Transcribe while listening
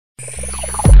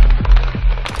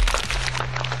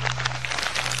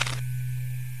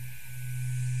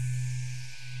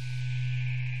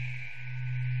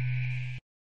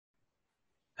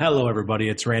Hello, everybody.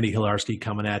 It's Randy Hilarski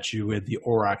coming at you with the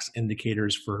Aurox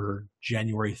indicators for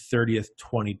January 30th,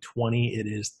 2020. It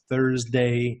is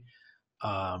Thursday.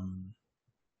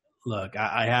 Look,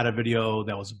 I had a video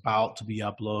that was about to be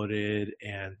uploaded,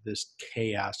 and this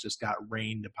chaos just got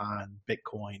rained upon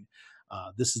Bitcoin.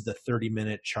 This is the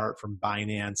 30-minute chart from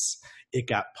Binance. It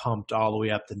got pumped all the way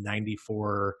up to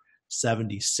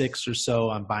 94.76 or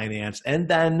so on Binance, and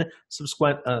then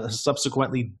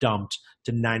subsequently dumped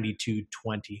to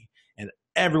 92.20. And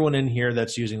everyone in here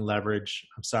that's using leverage,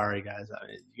 I'm sorry, guys.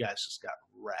 You guys just got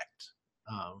wrecked.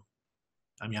 I'm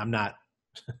not.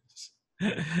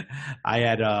 I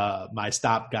had my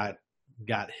stop got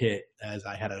hit as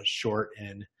I had a short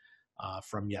in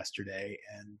from yesterday,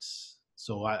 and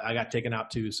so I got taken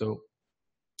out too. So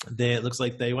it looks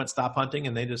like they went stop hunting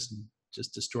and they just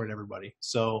destroyed everybody.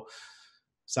 So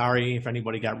sorry if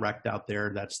anybody got wrecked out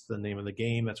there. That's the name of the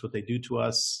game. That's what they do to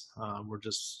us. I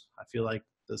feel like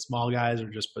the small guys are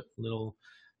just but little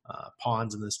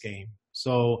pawns in this game.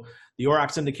 So the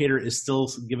Aurox indicator is still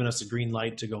giving us a green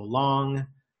light to go long.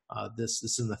 This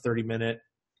is in the 30-minute.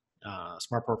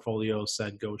 Smart Portfolio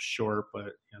said go short,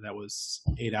 but that was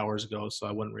 8 hours ago, so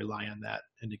I wouldn't rely on that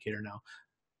indicator now.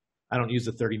 I don't use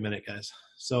the 30-minute, guys.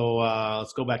 So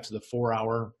let's go back to the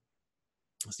 4-hour.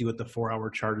 See what the 4-hour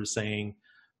chart is saying.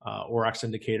 Aurox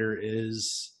indicator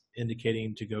is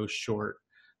indicating to go short.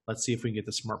 Let's see if we can get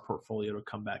the Smart Portfolio to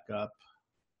come back up.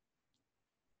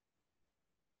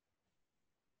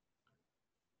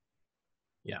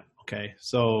 Yeah, okay.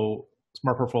 So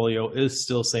Smart Portfolio is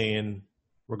still saying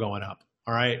we're going up.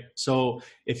 All right. So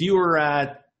if you were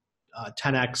at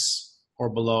 10x or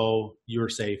below, you were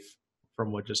safe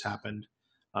from what just happened.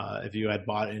 If you had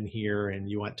bought in here and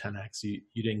you went 10x, you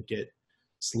didn't get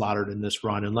slaughtered in this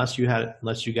run unless you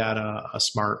got a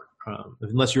smart.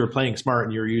 Unless you were playing smart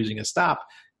and you were using a stop,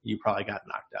 you probably got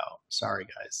knocked out. Sorry,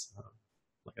 guys.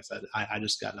 Like I said, I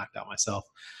just got knocked out myself.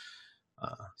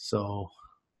 So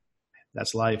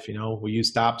that's life, we use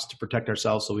stops to protect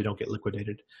ourselves so we don't get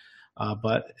liquidated.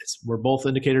 But we're both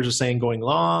indicators are saying going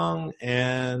long,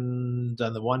 and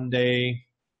on the 1 day,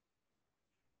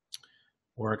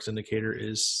 Aurox indicator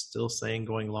is still saying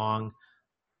going long,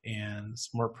 and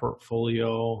Smart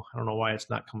Portfolio, I don't know why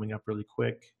it's not coming up really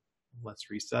quick.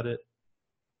 Let's reset it.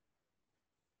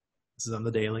 This is on the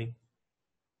daily.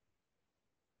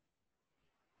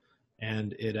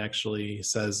 And it actually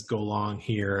says go long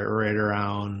here right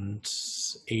around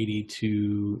 80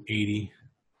 to 80.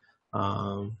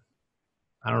 I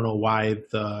don't know why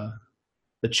the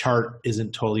chart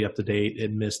isn't totally up to date.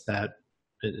 It missed that.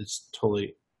 It's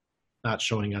totally not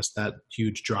showing us that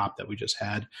huge drop that we just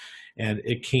had. And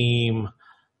it came,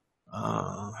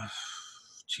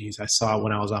 geez, I saw it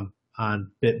when I was on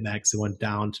BitMEX. It went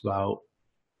down to about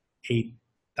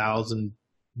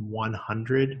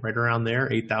 8,100, right around there,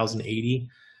 8,080.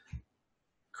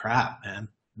 Crap, man,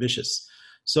 vicious.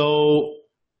 So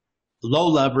low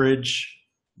leverage,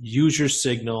 use your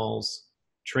signals,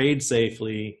 trade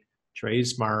safely, trade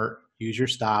smart, use your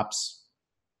stops.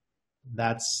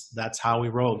 That's how we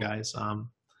roll, guys.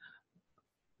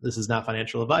 This is not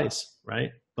financial advice,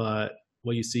 right? But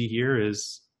what you see here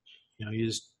is, you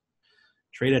just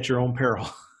trade at your own peril.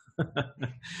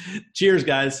 Cheers,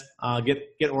 guys.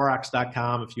 Get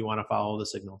Aurox.com if you want to follow the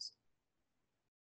signals.